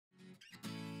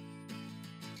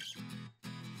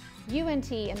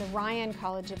UNT and the Ryan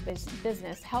College of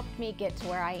Business helped me get to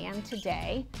where I am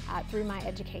today through my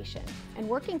education. And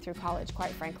working through college,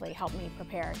 quite frankly, helped me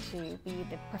prepare to be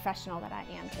the professional that I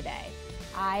am today.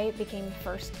 I became the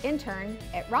first intern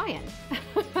at Ryan,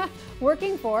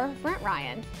 working for Brent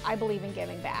Ryan. I believe in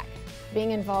giving back.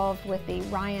 Being involved with the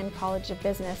Ryan College of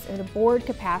Business in a board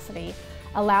capacity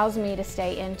allows me to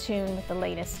stay in tune with the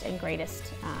latest and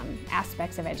greatest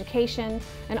aspects of education,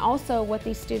 and also what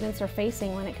these students are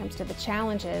facing when it comes to the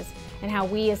challenges and how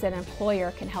we as an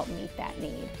employer can help meet that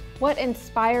need. What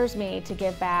inspires me to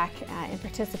give back and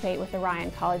participate with the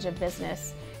Ryan College of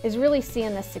Business is really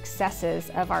seeing the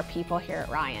successes of our people here at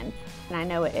Ryan. And I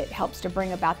know it helps to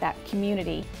bring about that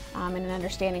community and an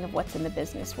understanding of what's in the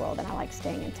business world, and I like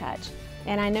staying in touch.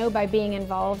 And I know by being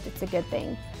involved, it's a good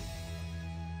thing.